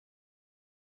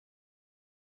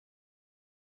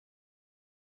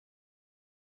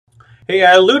Hey,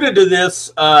 I alluded to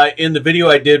this in the video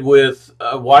I did with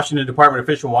Washington Department of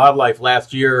Fish and Wildlife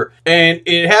last year, and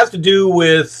it has to do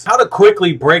with how to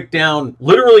quickly break down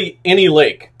literally any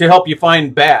lake to help you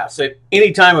find bass at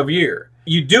any time of year.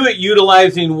 You do it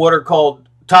utilizing what are called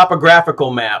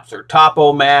topographical maps or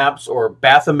topo maps or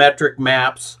bathymetric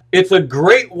maps. It's a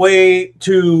great way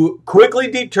to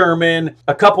quickly determine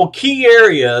a couple key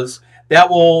areas that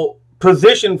will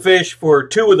position fish for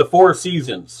 2 of the 4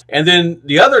 seasons. And then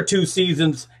the other 2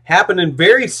 seasons happen in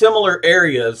very similar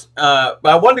areas. I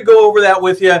wanted to go over that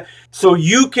with you so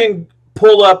you can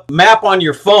pull up a map on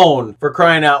your phone, for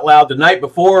crying out loud, the night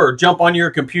before, or jump on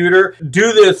your computer.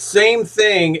 Do this same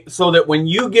thing so that when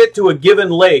you get to a given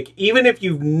lake, even if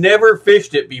you've never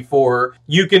fished it before,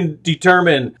 you can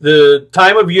determine the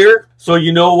time of year so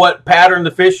you know what pattern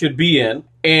the fish should be in.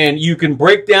 And you can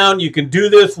break down, you can do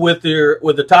this with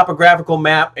the topographical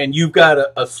map, and you've got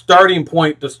a starting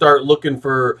point to start looking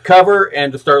for cover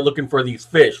and to start looking for these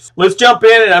fish. Let's jump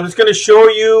in, and I'm just going to show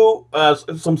you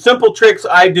some simple tricks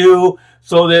I do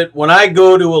so that when I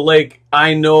go to a lake,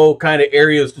 I know kind of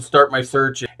areas to start my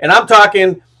search. And I'm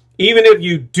talking even if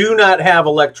you do not have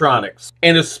electronics,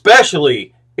 and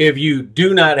especially if you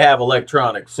do not have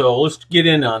electronics. So let's get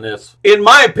in on this. In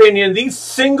my opinion, the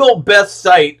single best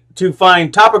site to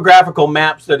find topographical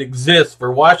maps that exist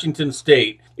for Washington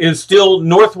State is still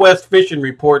Northwest Fishing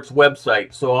Report's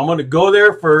website. So I'm going to go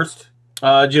there first.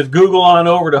 Just Google on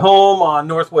over to home on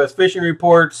Northwest Fishing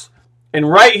Reports. And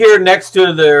right here next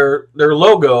to their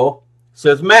logo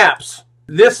says maps.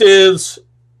 This is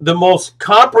the most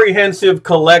comprehensive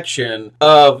collection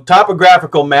of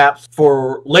topographical maps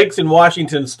for lakes in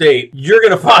Washington State you're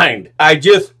going to find. I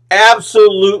just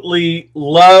absolutely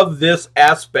love this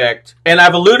aspect, and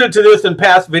I've alluded to this in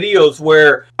past videos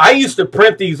where I used to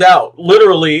print these out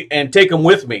literally and take them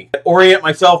with me, orient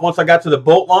myself once I got to the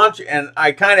boat launch, and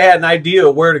I kind of had an idea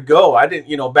of where to go. I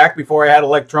didn't, back before I had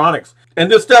electronics. And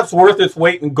this stuff's worth its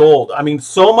weight in gold. I mean,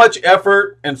 so much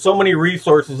effort and so many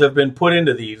resources have been put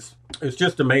into these. It's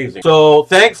just amazing. So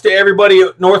thanks to everybody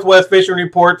at Northwest Fishing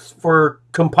Reports for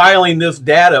compiling this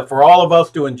data for all of us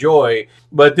to enjoy.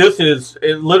 But this is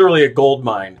literally a gold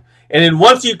mine. And then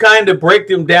once you kind of break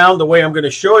them down the way I'm going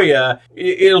to show you,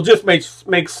 it'll just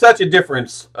make such a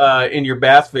difference in your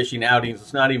bass fishing outings.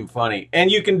 It's not even funny. And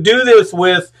you can do this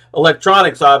with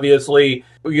electronics, obviously.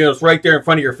 It's right there in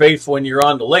front of your face when you're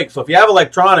on the lake. So if you have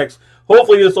electronics,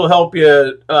 hopefully this will help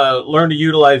you learn to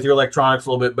utilize your electronics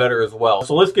a little bit better as well.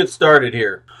 So let's get started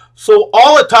here. So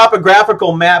all a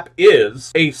topographical map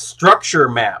is a structure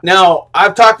map. Now,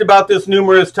 I've talked about this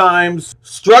numerous times.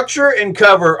 Structure and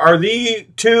cover are the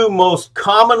 2 most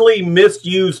commonly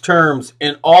misused terms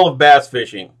in all of bass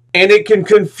fishing. And it can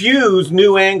confuse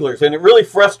new anglers, and it really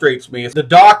frustrates me. The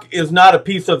dock is not a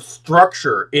piece of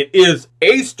structure. It is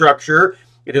a structure.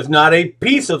 It is not a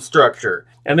piece of structure.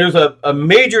 And there's a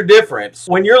major difference.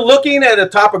 When you're looking at a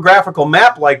topographical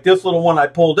map like this little one I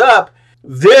pulled up,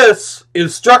 this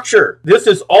is structure. This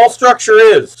is all structure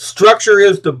is. Structure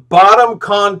is the bottom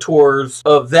contours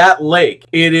of that lake.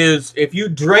 It is, if you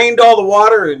drained all the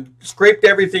water and scraped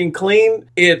everything clean,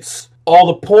 it's all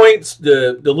the points,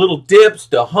 the little dips,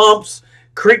 the humps,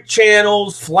 creek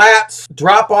channels, flats,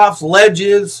 drop-offs,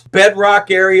 ledges,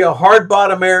 bedrock area, hard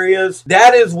bottom areas.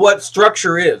 That is what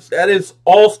structure is. That is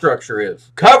all structure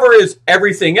is. Cover is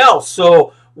everything else.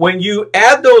 So when you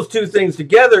add those 2 things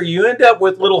together, you end up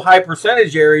with little high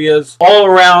percentage areas all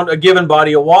around a given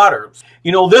body of water.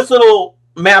 This little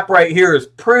map right here is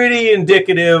pretty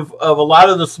indicative of a lot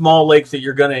of the small lakes that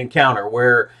you're going to encounter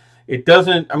where it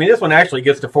doesn't, this one actually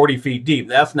gets to 40 feet deep.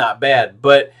 That's not bad,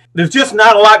 but there's just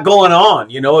not a lot going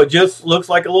on. It just looks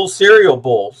like a little cereal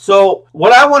bowl. So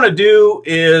what I want to do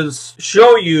is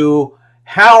show you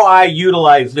how I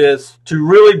utilize this to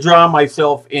really draw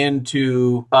myself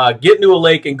into getting to a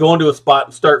lake and going to a spot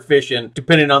and start fishing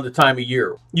depending on the time of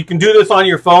year. You can do this on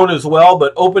your phone as well,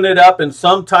 but open it up in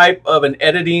some type of an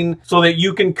editing so that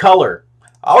you can color.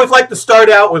 I always like to start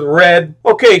out with red.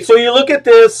 Okay, so you look at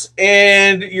this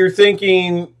and you're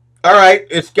thinking, all right,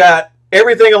 it's got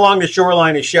everything along the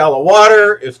shoreline is shallow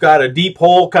water. It's got a deep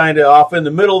hole kind of off in the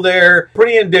middle there.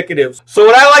 Pretty indicative. So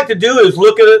what I like to do is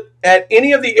look at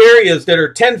any of the areas that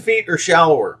are 10 feet or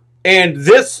shallower. And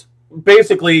this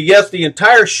basically, yes, the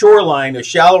entire shoreline is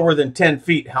shallower than 10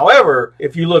 feet. However,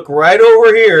 if you look right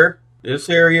over here, this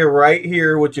area right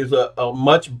here, which is a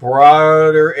much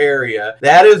broader area,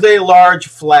 that is a large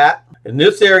flat. And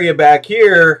this area back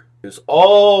here is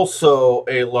also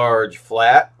a large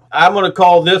flat. I'm going to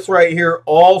call this right here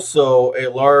also a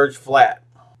large flat.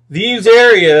 These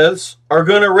areas are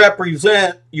going to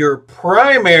represent your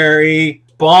primary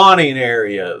spawning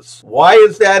areas. Why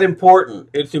is that important?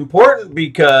 It's important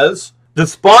because the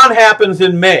spawn happens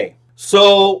in May.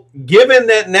 So given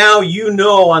that now you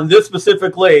know on this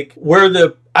specific lake where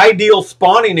the ideal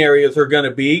spawning areas are going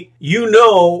to be, you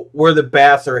know where the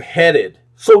bass are headed.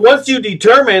 So once you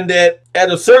determine that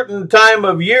at a certain time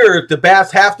of year the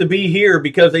bass have to be here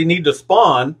because they need to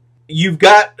spawn, you've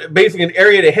got basically an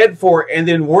area to head for and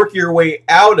then work your way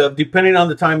out of depending on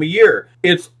the time of year.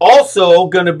 It's also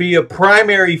going to be a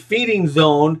primary feeding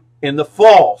zone in the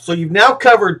fall. So you've now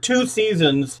covered 2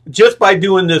 seasons just by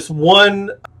doing this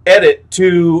one edit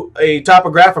to a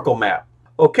topographical map.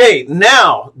 Okay,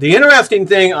 now the interesting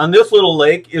thing on this little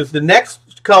lake is the next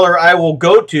color I will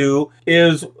go to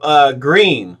is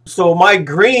green. So my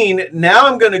green, now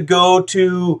I'm going to go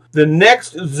to the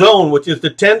next zone, which is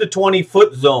the 10 to 20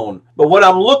 foot zone. But what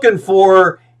I'm looking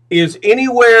for is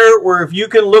anywhere where if you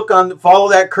can look on, follow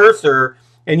that cursor,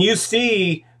 and you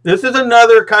see this is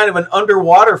another kind of an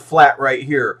underwater flat right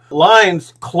here.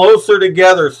 Lines closer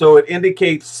together, so it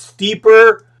indicates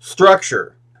steeper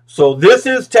structure. So this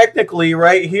is technically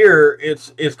right here,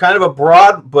 it's kind of a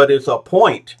broad, but it's a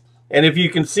point. And if you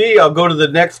can see, I'll go to the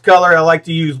next color. I like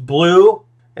to use blue,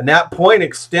 and that point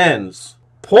extends.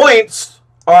 Points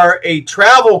are a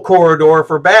travel corridor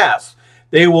for bass.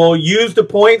 They will use the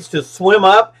points to swim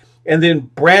up and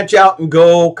then branch out and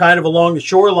go kind of along the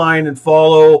shoreline and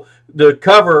follow the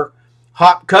cover,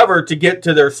 hot cover, to get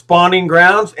to their spawning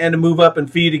grounds and to move up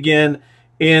and feed again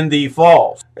in the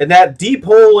falls. And that deep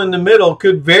hole in the middle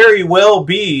could very well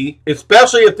be,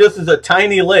 especially if this is a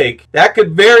tiny lake, that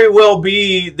could very well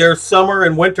be their summer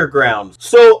and winter grounds.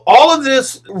 So all of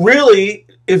this really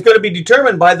is going to be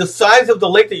determined by the size of the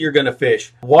lake that you're going to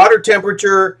fish. Water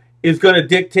temperature is going to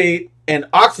dictate, and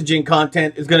oxygen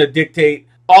content is going to dictate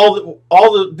all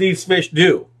that these fish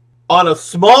do. On a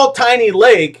small, tiny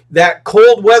lake, that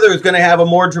cold weather is going to have a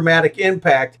more dramatic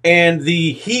impact, and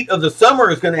the heat of the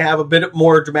summer is going to have a bit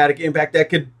more dramatic impact that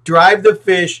could drive the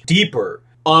fish deeper.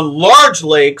 On large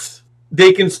lakes,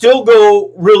 they can still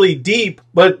go really deep,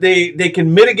 but they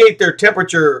can mitigate their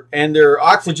temperature and their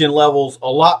oxygen levels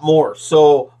a lot more,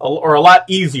 or a lot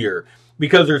easier,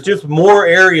 because there's just more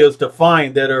areas to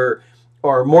find that are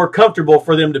more comfortable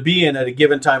for them to be in at a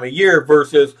given time of year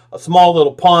versus a small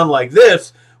little pond like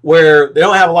this, where they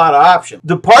don't have a lot of options.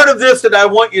 The part of this that I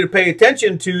want you to pay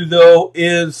attention to, though,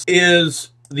 is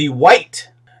the white.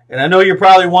 And I know you're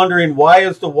probably wondering, why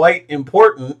is the white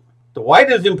important? The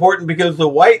white is important because the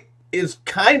white is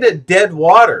kind of dead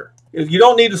water. You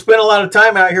don't need to spend a lot of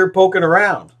time out here poking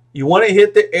around. You want to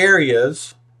hit the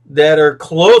areas that are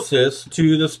closest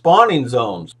to the spawning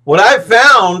zones. What I've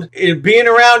found in being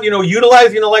around,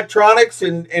 utilizing electronics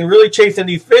and really chasing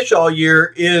these fish all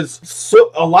year is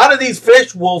a lot of these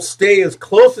fish will stay as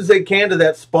close as they can to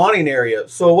that spawning area.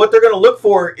 So what they're going to look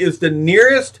for is the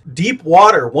nearest deep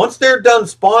water. Once they're done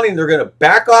spawning, they're going to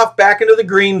back off back into the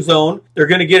green zone. They're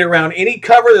going to get around any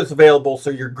cover that's available. So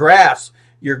your grass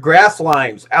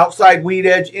lines, outside weed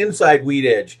edge, inside weed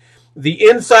edge. The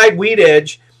inside weed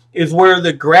edge is where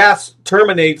the grass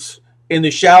terminates in the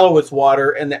shallowest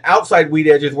water, and the outside weed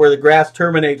edge is where the grass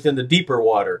terminates in the deeper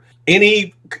water.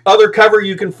 Any other cover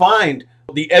you can find,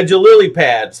 the edge of lily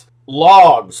pads,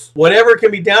 logs, whatever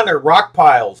can be down there, rock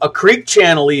piles, a creek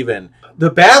channel even.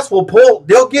 The bass will pull,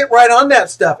 they'll get right on that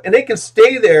stuff, and they can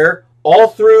stay there all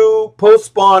through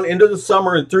post-spawn into the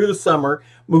summer and through the summer,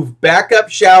 move back up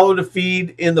shallow to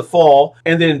feed in the fall,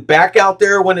 and then back out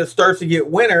there when it starts to get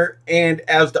winter. And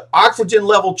as the oxygen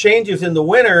level changes in the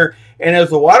winter, and as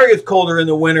the water gets colder in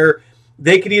the winter,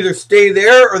 they can either stay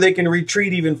there or they can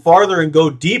retreat even farther and go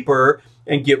deeper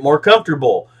and get more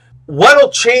comfortable.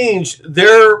 What'll change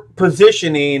their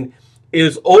positioning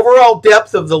is overall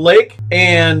depth of the lake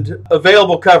and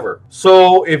available cover.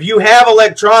 So if you have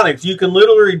electronics, you can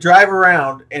literally drive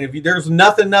around, and if there's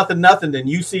nothing, then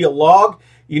you see a log,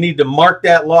 you need to mark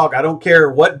that log. I don't care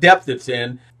what depth it's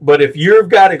in, but if you've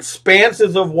got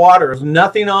expanses of water, there's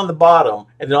nothing on the bottom,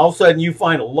 and then all of a sudden you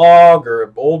find a log or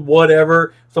an old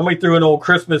whatever, somebody threw an old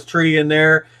Christmas tree in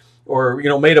there, or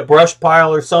made a brush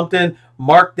pile or something,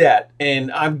 mark that.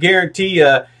 And I guarantee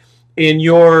you, in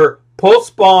your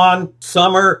post-spawn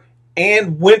summer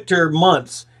and winter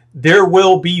months, there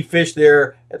will be fish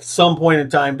there at some point in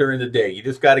time during the day. You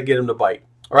just got to get them to bite.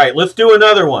 All right, let's do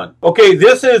another one. Okay,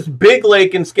 this is Big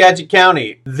Lake in Skagit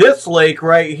County. This lake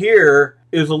right here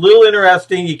is a little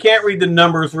interesting. You can't read the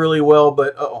numbers really well,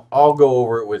 but I'll go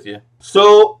over it with you.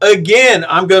 So again,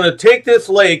 I'm going to take this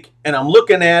lake and I'm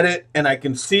looking at it and I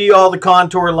can see all the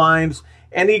contour lines,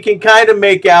 and you can kind of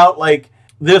make out like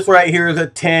this right here is a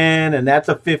 10 and that's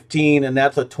a 15 and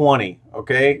that's a 20.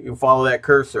 Okay, you follow that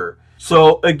cursor.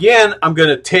 So again, I'm going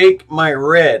to take my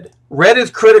red. Red is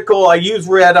critical. I use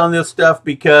red on this stuff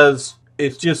because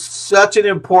it's just such an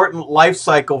important life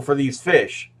cycle for these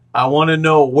fish. I want to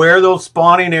know where those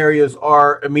spawning areas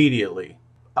are immediately.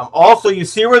 Also, you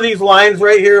see where these lines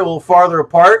right here are a little farther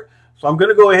apart? So I'm going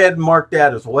to go ahead and mark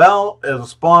that as well as a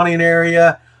spawning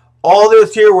area. All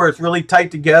this here where it's really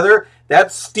tight together,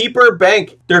 that's steeper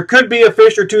bank. There could be a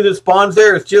fish or two that spawns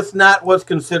there. It's just not what's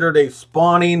considered a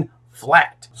spawning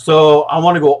flat. So I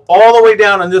want to go all the way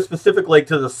down on this specific lake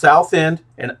to the south end.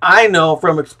 And I know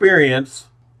from experience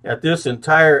that this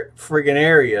entire friggin'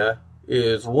 area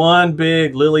is one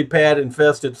big lily pad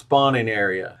infested spawning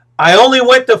area. I only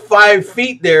went to 5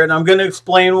 feet there, and I'm going to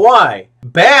explain why.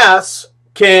 Bass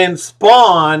can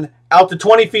spawn out to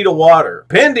 20 feet of water,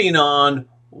 depending on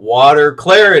water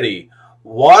clarity.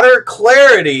 Water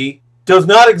clarity does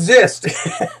not exist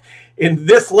in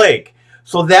this lake.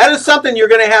 So that is something you're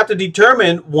going to have to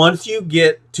determine once you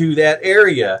get to that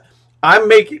area. I'm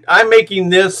making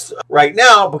this right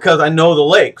now because I know the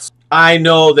lakes. I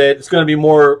know that it's going to be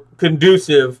more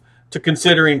conducive to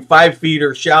considering 5 feet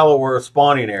or shallower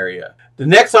spawning area. The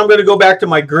next, I'm going to go back to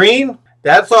my green.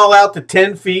 That's all out to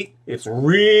 10 feet. It's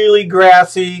really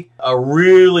grassy, a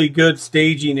really good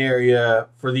staging area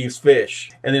for these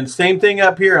fish. And then same thing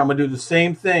up here. I'm going to do the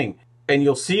same thing. And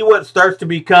you'll see what starts to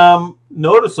become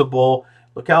noticeable.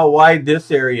 Look how wide this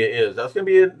area is. That's going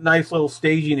to be a nice little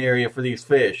staging area for these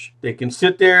fish. They can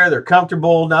sit there, they're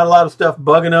comfortable, not a lot of stuff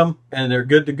bugging them, and they're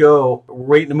good to go,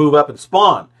 waiting to move up and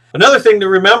spawn. Another thing to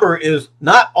remember is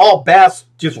not all bass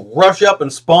just rush up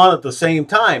and spawn at the same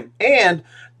time, and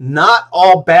not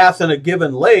all bass in a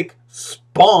given lake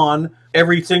spawn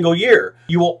every single year.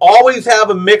 You will always have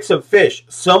a mix of fish.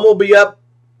 Some will be up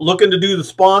looking to do the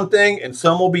spawn thing, and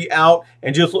some will be out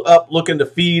and just up looking to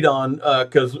feed on,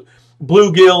 because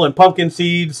bluegill and pumpkin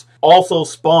seeds also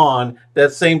spawn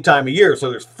that same time of year.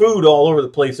 So there's food all over the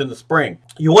place in the spring.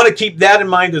 You want to keep that in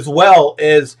mind as well,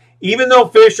 as even though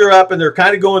fish are up and they're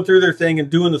kind of going through their thing and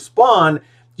doing the spawn,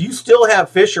 you still have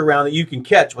fish around that you can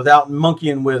catch without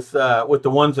monkeying with the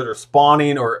ones that are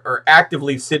spawning or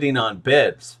actively sitting on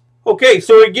beds. Okay,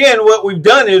 so again, what we've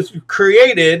done is we've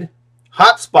created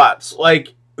hot spots.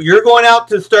 Like, you're going out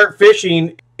to start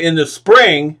fishing in the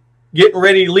spring, getting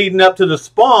ready leading up to the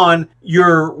spawn.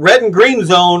 Your red and green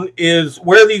zone is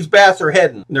where these bass are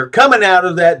heading. They're coming out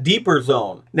of that deeper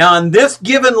zone. Now, on this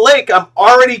given lake, I'm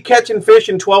already catching fish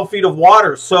in 12 feet of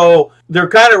water, so they're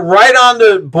kind of right on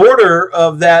the border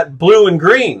of that blue and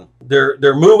green.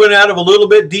 They're moving out of a little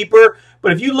bit deeper,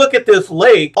 but if you look at this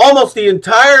lake, almost the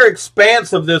entire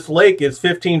expanse of this lake is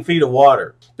 15 feet of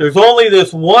water. There's only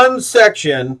this one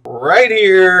section right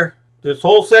here. This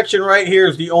whole section right here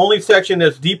is the only section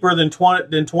that's deeper than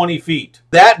 20 feet.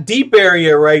 That deep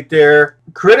area right there,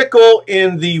 critical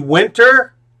in the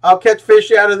winter, I'll catch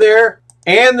fish out of there,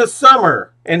 and the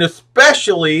summer. And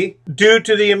especially due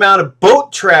to the amount of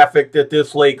boat traffic that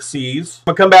this lake sees.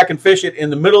 I'm going to come back and fish it in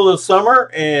the middle of the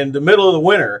summer and the middle of the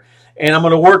winter. And I'm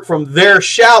going to work from there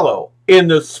shallow. In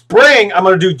the spring, I'm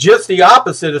going to do just the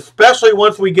opposite, especially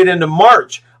once we get into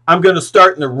March. I'm going to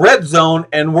start in the red zone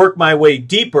and work my way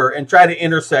deeper and try to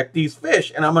intersect these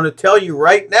fish. And I'm going to tell you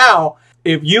right now,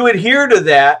 if you adhere to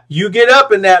that, you get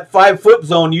up in that 5-foot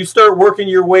zone, you start working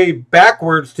your way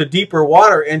backwards to deeper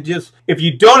water. And just, if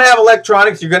you don't have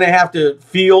electronics, you're going to have to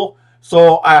feel.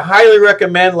 So I highly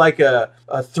recommend like a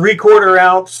 3/4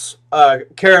 ounce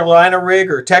Carolina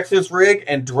rig or Texas rig,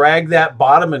 and drag that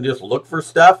bottom and just look for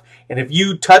stuff. And if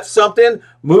you touch something,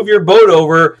 move your boat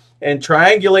over and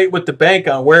triangulate with the bank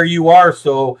on where you are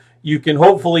so you can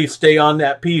hopefully stay on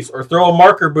that piece, or throw a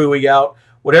marker buoy out.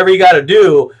 Whatever you got to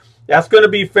do, that's going to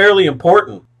be fairly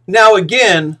important. Now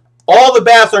again, all the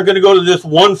bass aren't going to go to this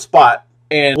one spot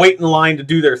and wait in line to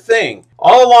do their thing.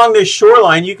 All along this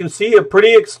shoreline, you can see a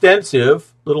pretty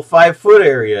extensive little 5-foot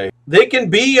area. They can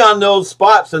be on those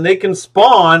spots, and they can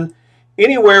spawn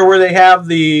anywhere where they have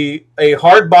a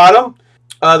hard bottom,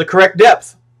 the correct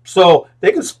depth. So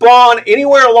they can spawn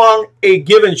anywhere along a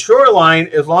given shoreline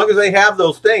as long as they have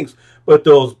those things. But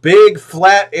those big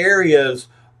flat areas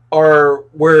are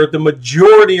where the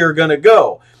majority are going to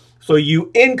go. So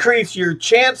you increase your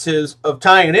chances of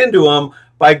tying into them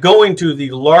by going to the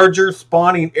larger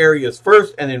spawning areas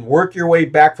first, and then work your way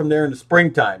back from there in the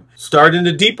springtime. Start in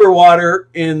the deeper water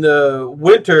in the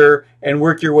winter and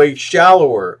work your way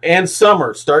shallower. And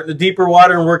summer, start in the deeper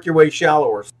water and work your way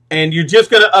shallower. And you're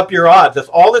just going to up your odds. That's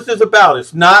all this is about.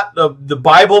 It's not the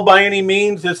Bible by any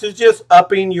means. This is just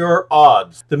upping your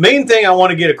odds. The main thing I want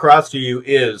to get across to you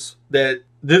is that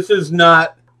this is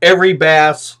not every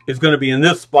bass is going to be in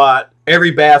this spot.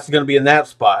 Every bass is going to be in that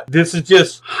spot. This is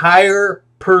just higher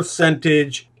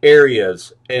percentage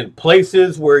areas and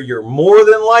places where you're more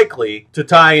than likely to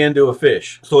tie into a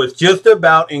fish. So it's just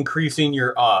about increasing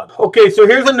your odds. Okay, so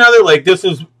here's another lake. This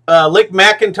is Lake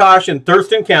McIntosh in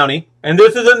Thurston County. And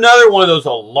this is another one of those,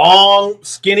 a long,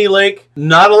 skinny lake.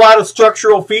 Not a lot of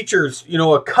structural features, you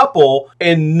know, a couple,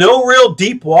 and no real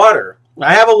deep water.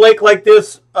 I have a lake like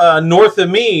this north of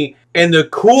me, and the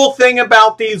cool thing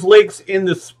about these lakes in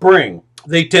the spring,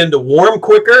 they tend to warm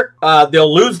quicker.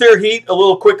 They'll lose their heat a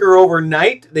little quicker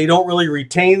overnight. They don't really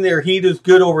retain their heat as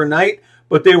good overnight,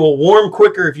 but they will warm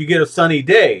quicker if you get a sunny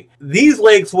day. These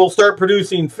lakes will start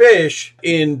producing fish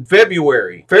in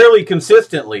February fairly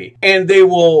consistently, and they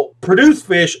will produce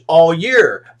fish all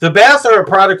year. The bass are a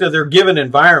product of their given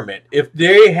environment. If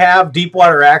they have deep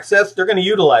water access, they're going to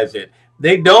utilize it.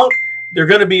 They don't, they're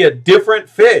going to be a different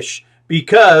fish,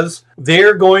 because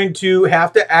they're going to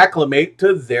have to acclimate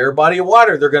to their body of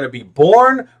water. They're going to be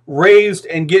born, raised,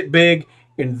 and get big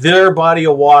in their body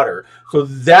of water. So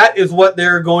that is what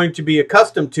they're going to be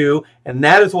accustomed to, and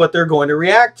that is what they're going to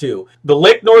react to. The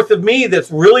lake north of me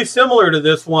that's really similar to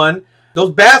this one,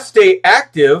 those bass stay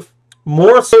active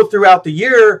more so throughout the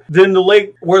year than the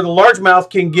lake where the largemouth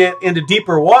can get into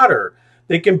deeper water.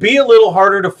 They can be a little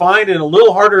harder to find and a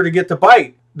little harder to get to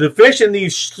bite. The fish in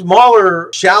these smaller,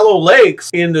 shallow lakes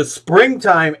in the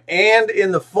springtime and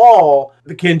in the fall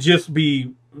can just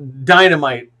be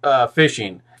dynamite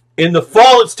fishing. In the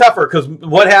fall, it's tougher because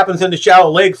what happens in the shallow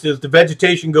lakes is the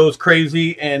vegetation goes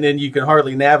crazy, and then you can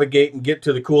hardly navigate and get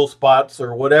to the cool spots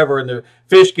or whatever, and the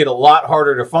fish get a lot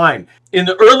harder to find. In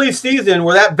the early season,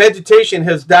 where that vegetation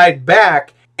has died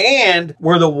back, and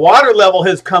where the water level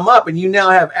has come up and you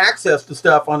now have access to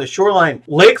stuff on the shoreline,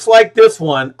 lakes like this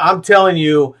one, I'm telling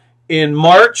you, in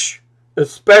March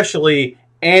especially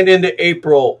and into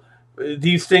April,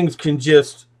 these things can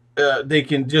just, they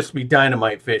can just be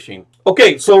dynamite fishing.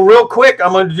 Okay, so real quick,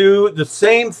 I'm going to do the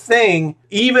same thing,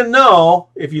 even though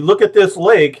if you look at this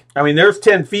lake, I mean, there's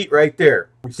 10 feet right there.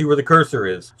 You see where the cursor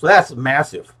is. So that's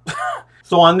massive.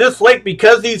 So on this lake,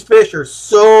 because these fish are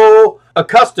so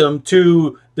accustomed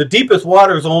to the deepest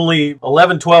water is only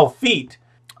 11, 12 feet,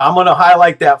 I'm going to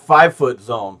highlight that 5-foot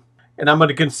zone. And I'm going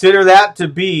to consider that to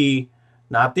be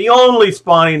not the only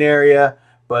spawning area,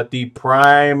 but the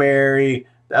primary.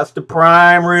 That's the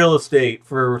prime real estate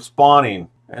for spawning.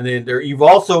 And then there, you've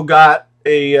also got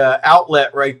a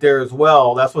outlet right there as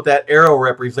well. That's what that arrow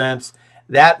represents.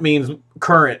 That means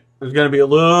current. There's going to be a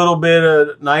little bit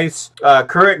of nice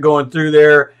current going through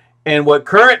there. And what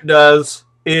current does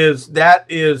is that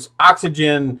is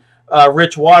oxygen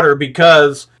rich water,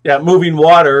 because that moving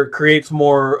water creates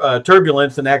more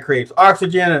turbulence, and that creates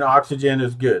oxygen, and oxygen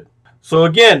is good. So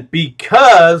again,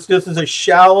 because this is a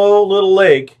shallow little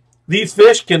lake, these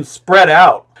fish can spread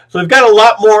out. So they've got a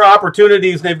lot more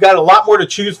opportunities, and they've got a lot more to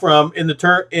choose from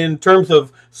in terms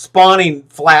of spawning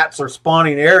flats or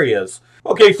spawning areas.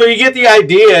 Okay, so you get the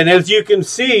idea, and as you can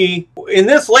see, in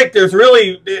this lake, there's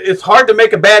really, it's hard to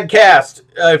make a bad cast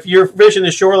if you're fishing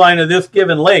the shoreline of this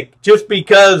given lake, just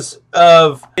because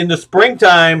of, in the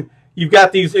springtime, you've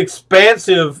got these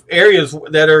expansive areas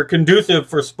that are conducive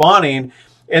for spawning,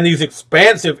 and these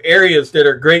expansive areas that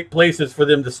are great places for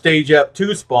them to stage up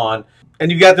to spawn.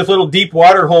 And you've got this little deep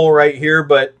water hole right here,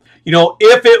 but you know,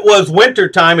 if it was winter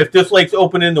time, if this lake's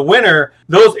open in the winter,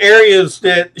 those areas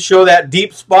that show that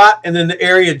deep spot and then the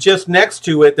area just next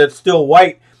to it that's still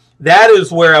white, that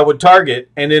is where I would target,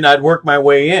 and then I'd work my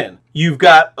way in. You've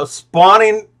got a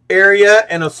spawning area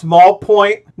and a small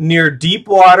point near deep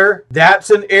water.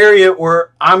 That's an area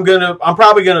where I'm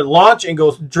probably gonna launch and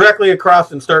go directly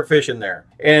across and start fishing there.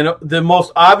 And the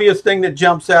most obvious thing that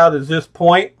jumps out is this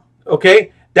point.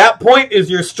 Okay, that point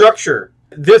is your structure.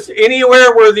 This,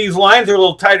 anywhere where these lines are a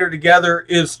little tighter together,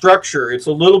 is structure. It's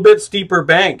a little bit steeper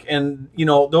bank, and you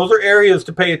know, those are areas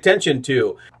to pay attention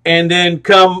to. And then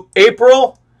come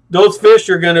April, those fish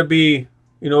are going to be,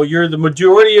 you know, the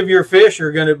majority of your fish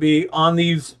are going to be on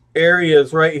these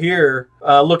areas right here,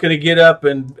 looking to get up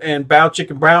and bow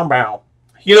chicken brown bow.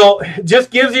 You know, just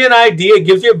gives you an idea,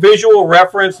 gives you a visual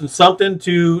reference and something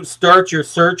to start your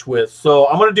search with. So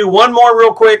I'm going to do one more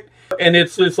real quick, and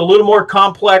it's a little more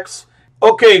complex.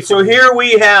 Okay, so here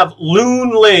we have Loon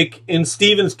Lake in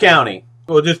Stevens County.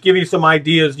 We'll just give you some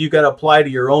ideas you got to apply to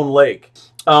your own lake.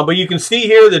 But you can see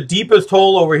here the deepest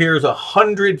hole over here is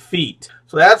 100 feet.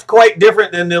 So that's quite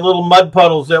different than the little mud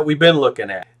puddles that we've been looking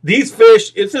at. These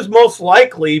fish, it's just most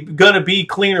likely going to be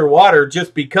cleaner water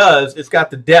just because it's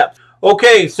got the depth.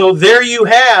 Okay, so there you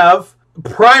have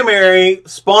primary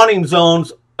spawning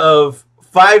zones of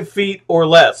 5 feet or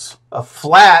less. A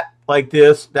flat like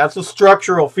this, that's a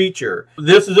structural feature.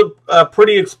 This is a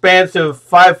pretty expansive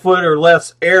 5 foot or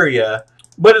less area.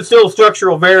 but it's still a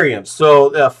structural variance,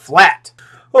 so flat.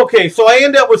 Okay, so I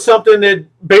end up with something that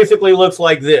basically looks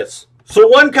like this. So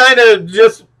one kind of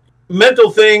just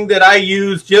mental thing that I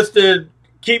use just to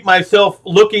keep myself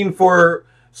looking for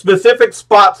specific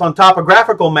spots on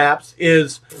topographical maps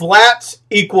is flats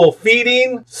equal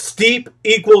feeding, steep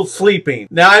equals sleeping.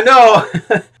 Now I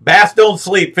know bass don't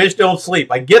sleep, fish don't sleep.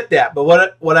 I get that, but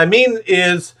what I mean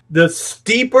is the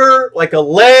steeper, like a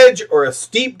ledge or a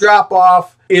steep drop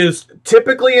off, is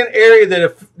typically an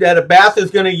area that a bass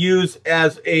is going to use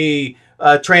as a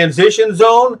transition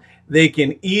zone. They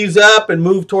can ease up and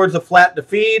move towards the flat to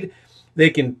feed. They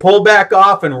can pull back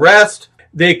off and rest.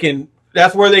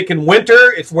 That's where they can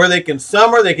winter. It's where they can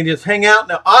summer. They can just hang out.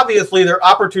 Now, obviously, they're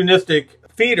opportunistic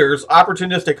feeders,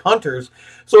 opportunistic hunters.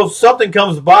 So if something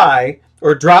comes by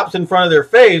or drops in front of their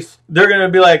face, they're going to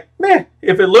be like, meh,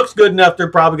 if it looks good enough,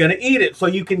 they're probably going to eat it. So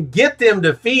you can get them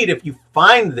to feed if you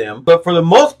find them. But for the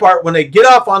most part, when they get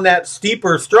off on that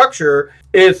steeper structure,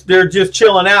 they're just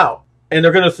chilling out. And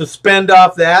they're going to suspend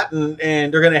off that, and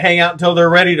they're going to hang out until they're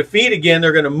ready to feed again.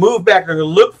 They're going to move back. They're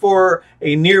going to look for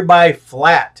a nearby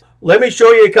flat. Let me show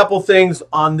you a couple things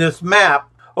on this map.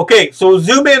 Okay, so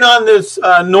zoom in on this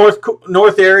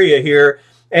north area here,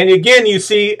 and again you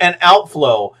see an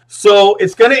outflow. So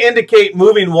it's going to indicate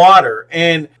moving water,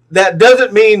 and that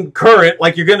doesn't mean current,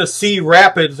 like you're going to see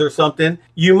rapids or something.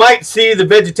 You might see the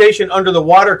vegetation under the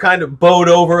water kind of bowed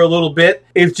over a little bit.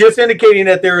 It's just indicating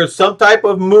that there is some type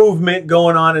of movement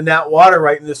going on in that water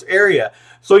right in this area.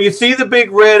 So you see the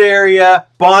big red area,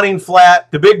 spawning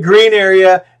flat, the big green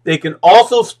area. They can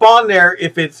also spawn there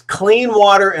if it's clean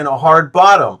water and a hard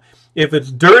bottom. If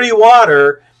it's dirty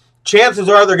water, chances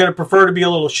are they're going to prefer to be a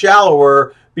little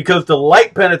shallower because the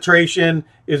light penetration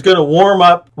is going to warm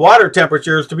up water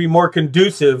temperatures to be more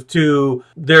conducive to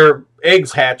their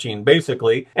eggs hatching,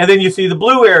 basically. And then you see the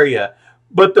blue area.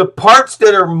 But the parts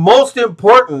that are most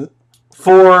important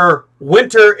for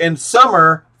winter and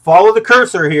summer, follow the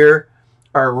cursor here,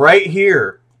 are right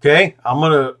here. Okay, I'm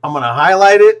gonna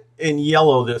highlight it in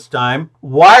yellow this time.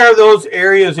 Why are those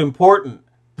areas important?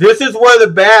 This is where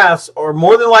the bass are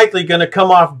more than likely going to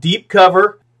come off deep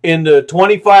cover in the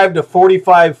 25 to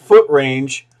 45 foot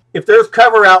range. If there's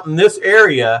cover out in this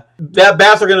area, that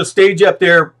bass are going to stage up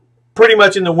there pretty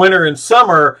much in the winter and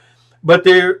summer, but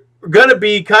they're going to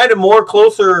be kind of more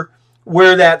closer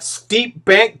where that steep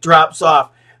bank drops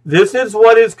off. This is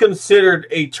what is considered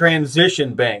a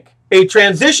transition bank. A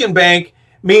transition bank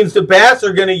means the bass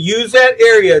are going to use that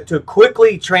area to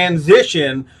quickly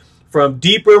transition from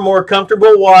deeper, more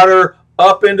comfortable water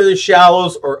up into the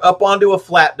shallows or up onto a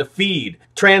flat to feed.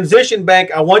 Transition bank,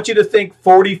 I want you to think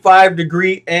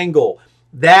 45-degree angle.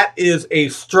 That is a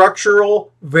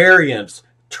structural variance.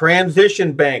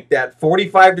 Transition bank, that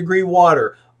 45-degree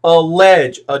water, a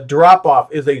ledge, a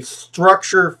drop-off is a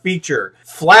structure feature.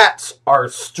 Flats are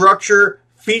structure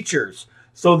features.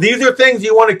 So these are things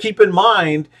you want to keep in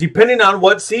mind depending on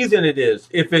what season it is.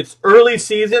 If it's early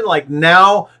season, like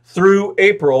now through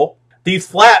April, these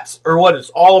flats are what it's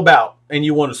all about. And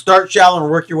you want to start shallow and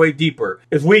work your way deeper.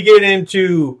 As we get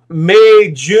into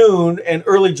May, June, and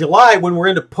early July, when we're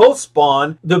into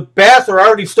post-spawn, the bass are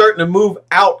already starting to move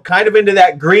out kind of into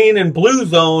that green and blue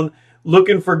zone,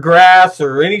 looking for grass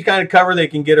or any kind of cover they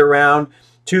can get around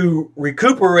to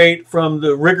recuperate from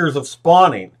the rigors of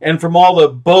spawning and from all the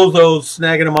bozos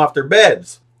snagging them off their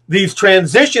beds. These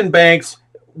transition banks,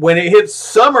 when it hits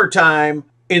summertime,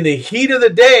 in the heat of the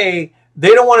day, they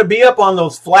don't want to be up on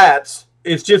those flats.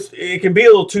 It's just, it can be a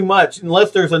little too much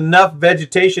unless there's enough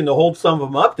vegetation to hold some of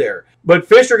them up there. But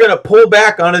fish are going to pull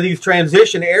back onto these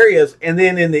transition areas, and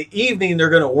then in the evening,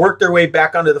 they're going to work their way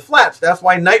back onto the flats. That's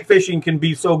why night fishing can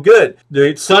be so good.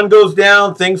 The sun goes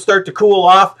down, things start to cool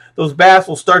off. Those bass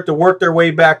will start to work their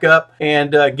way back up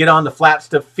and get on the flats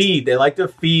to feed. They like to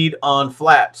feed on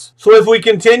flats. So as we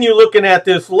continue looking at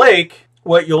this lake,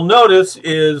 what you'll notice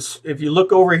is, if you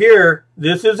look over here,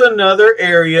 this is another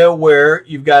area where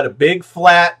you've got a big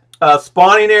flat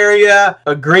spawning area,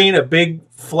 a green, a big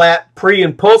flat pre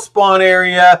and post spawn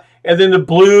area, and then the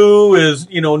blue is,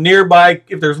 you know, nearby.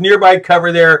 If there's nearby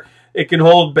cover there, it can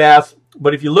hold bass.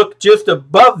 But if you look just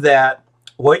above that,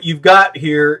 what you've got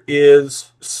here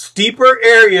is steeper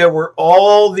area where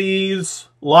all these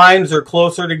lines are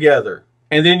closer together.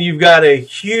 And then you've got a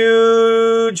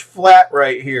huge flat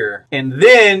right here. And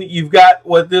then you've got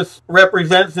what this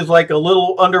represents is like a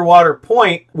little underwater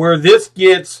point where this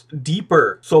gets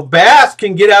deeper. So bass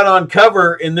can get out on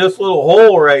cover in this little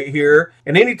hole right here.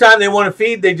 And anytime they want to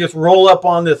feed, they just roll up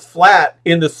on this flat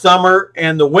in the summer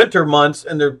and the winter months.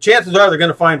 And the chances are they're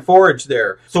going to find forage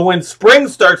there. So when spring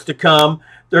starts to come,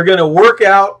 they're going to work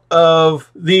out of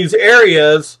these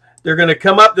areas they're going to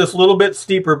come up this little bit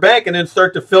steeper bank and then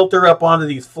start to filter up onto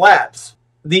these flats.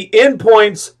 The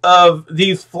endpoints of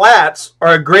these flats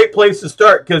are a great place to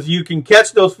start because you can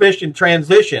catch those fish in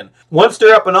transition. Once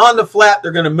they're up and on the flat,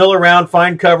 they're going to mill around,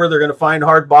 find cover, they're going to find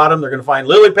hard bottom, they're going to find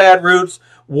lily pad roots,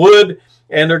 wood,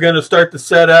 and they're going to start to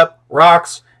set up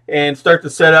rocks and start to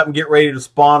set up and get ready to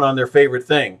spawn on their favorite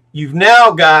thing. You've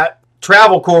now got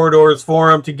travel corridors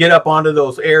for them to get up onto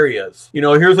those areas. You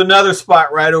know, here's another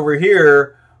spot right over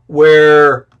here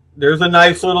where there's a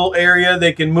nice little area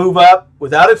they can move up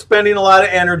without expending a lot of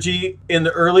energy in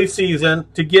the early season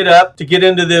to get up, to get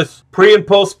into this pre and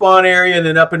post spawn area and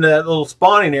then up into that little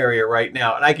spawning area right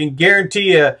now. And I can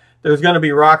guarantee you there's going to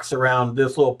be rocks around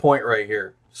this little point right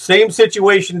here. Same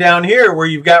situation down here where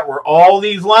you've got where all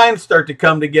these lines start to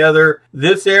come together.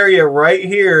 This area right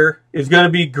here is going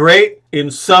to be great in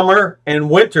summer and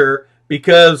winter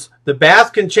because the bass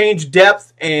can change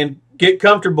depth and get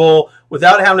comfortable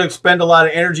without having to expend a lot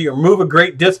of energy or move a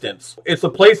great distance. It's a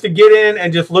place to get in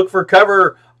and just look for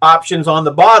cover options on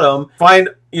the bottom. Find,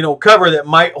 you know, cover that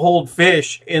might hold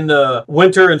fish in the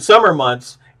winter and summer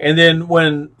months. And then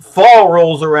when fall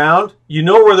rolls around, you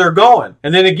know where they're going.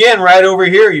 And then again, right over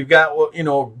here, you've got, you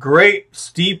know, great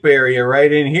steep area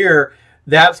right in here.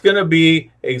 That's going to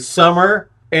be a summer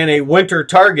and a winter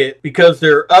target because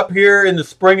they're up here in the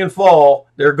spring and fall.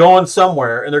 They're going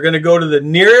somewhere and they're going to go to the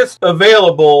nearest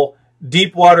available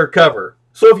deep water cover.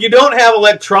 So if you don't have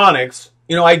electronics,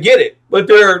 you know, I get it, but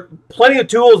there are plenty of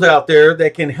tools out there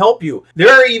that can help you.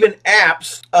 There are even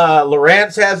apps.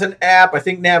 Lowrance has an app, I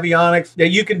think Navionics, that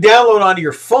you can download onto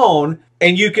your phone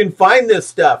and you can find this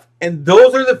stuff. And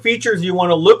those are the features you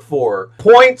want to look for.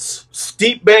 Points,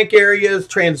 steep bank areas,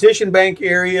 transition bank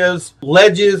areas,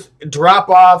 ledges,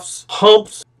 drop-offs,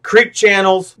 humps, creek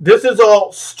channels. This is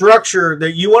all structure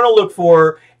that you want to look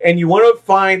for, and you want to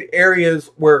find areas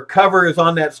where cover is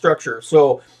on that structure.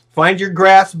 So find your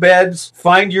grass beds,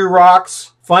 find your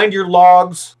rocks, find your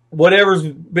logs. Whatever's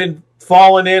been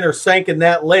fallen in or sank in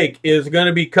that lake is going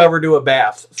to be covered to a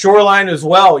bass. Shoreline as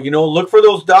well. You know, look for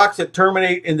those docks that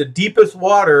terminate in the deepest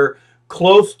water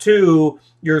close to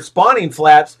your spawning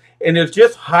flats, and it's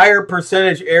just higher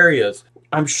percentage areas.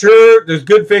 I'm sure there's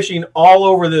good fishing all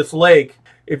over this lake.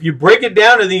 If you break it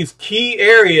down to these key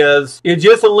areas, it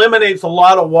just eliminates a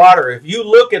lot of water. If you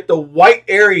look at the white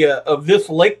area of this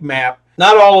lake map,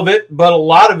 not all of it, but a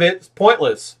lot of it's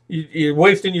pointless. You're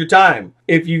wasting your time.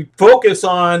 If you focus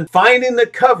on finding the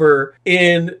cover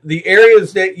in the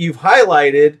areas that you've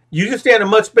highlighted, you just stand a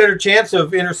much better chance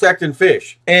of intersecting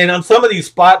fish. And on some of these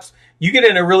spots, you get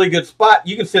in a really good spot,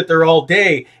 you can sit there all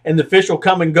day and the fish will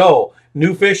come and go.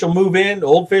 New fish will move in,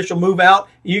 old fish will move out.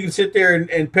 You can sit there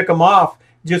and pick them off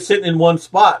just sitting in one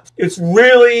spot. It's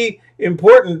really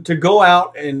important to go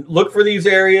out and look for these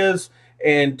areas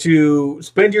and to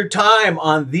spend your time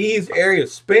on these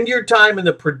areas. Spend your time in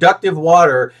the productive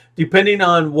water, depending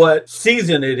on what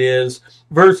season it is,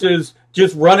 versus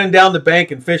just running down the bank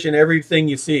and fishing everything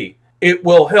you see. It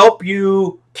will help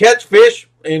you catch fish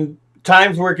in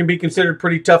times where it can be considered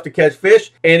pretty tough to catch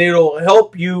fish, and it'll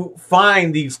help you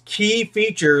find these key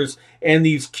features and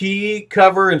these key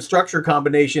cover and structure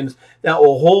combinations that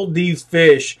will hold these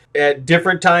fish at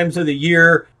different times of the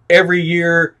year, every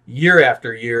year, year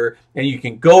after year. And you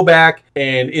can go back,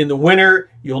 and in the winter,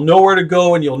 you'll know where to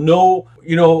go, and you'll know,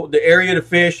 you know, the area to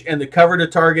fish and the cover to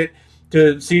target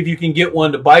to see if you can get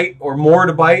one to bite or more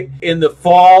to bite. In the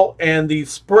fall and the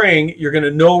spring, you're going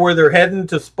to know where they're heading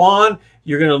to spawn.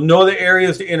 You're going to know the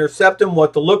areas to intercept them,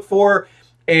 what to look for.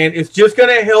 And it's just going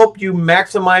to help you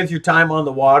maximize your time on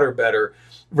the water better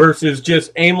versus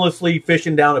just aimlessly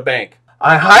fishing down a bank.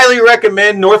 I highly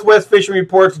recommend Northwest Fishing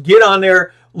Reports. Get on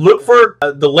there. Look for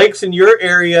the lakes in your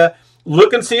area.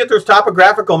 Look and see if there's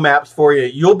topographical maps for you.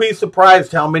 You'll be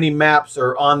surprised how many maps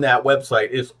are on that website.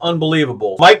 It's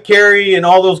unbelievable. Mike Carey and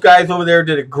all those guys over there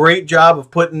did a great job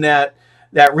of putting that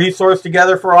resource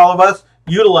together for all of us.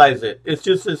 Utilize it.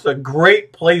 It's a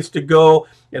great place to go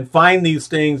and find these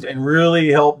things and really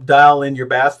help dial in your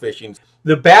bass fishing.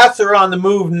 The bass are on the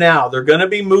move now. They're going to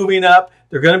be moving up.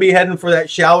 They're going to be heading for that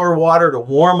shallower water to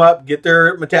warm up, get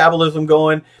their metabolism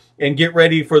going, and get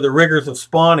ready for the rigors of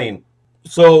spawning.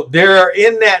 So they're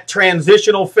in that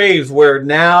transitional phase where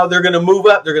now they're going to move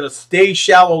up. They're going to stay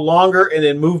shallow longer and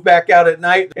then move back out at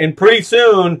night. And pretty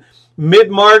soon,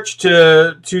 mid-March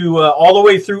to all the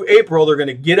way through April, they're going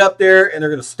to get up there and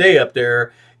they're going to stay up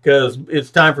there because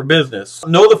it's time for business.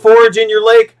 Know the forage in your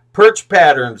lake, perch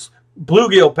patterns,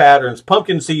 bluegill patterns,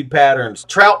 pumpkin seed patterns,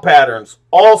 trout patterns,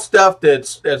 all stuff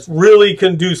that's really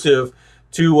conducive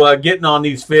to getting on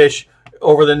these fish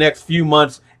over the next few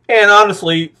months and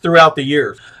honestly throughout the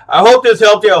years. I hope this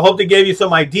helped you. I hope it gave you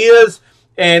some ideas.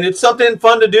 And it's something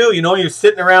fun to do. You know, you're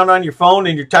sitting around on your phone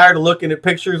and you're tired of looking at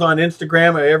pictures on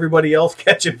Instagram of everybody else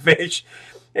catching fish,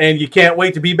 and you can't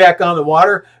wait to be back on the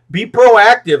water. Be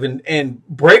proactive and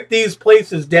break these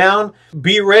places down.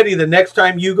 Be ready the next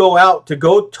time you go out to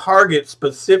go target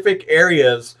specific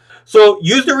areas. So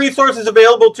use the resources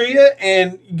available to you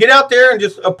and get out there and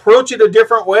just approach it a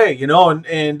different way, you know,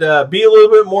 and be a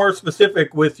little bit more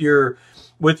specific with your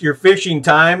fishing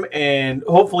time, and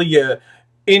hopefully you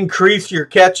increase your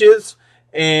catches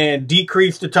and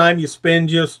decrease the time you spend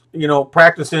just, you know,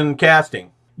 practicing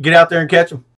casting. Get out there and catch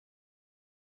them.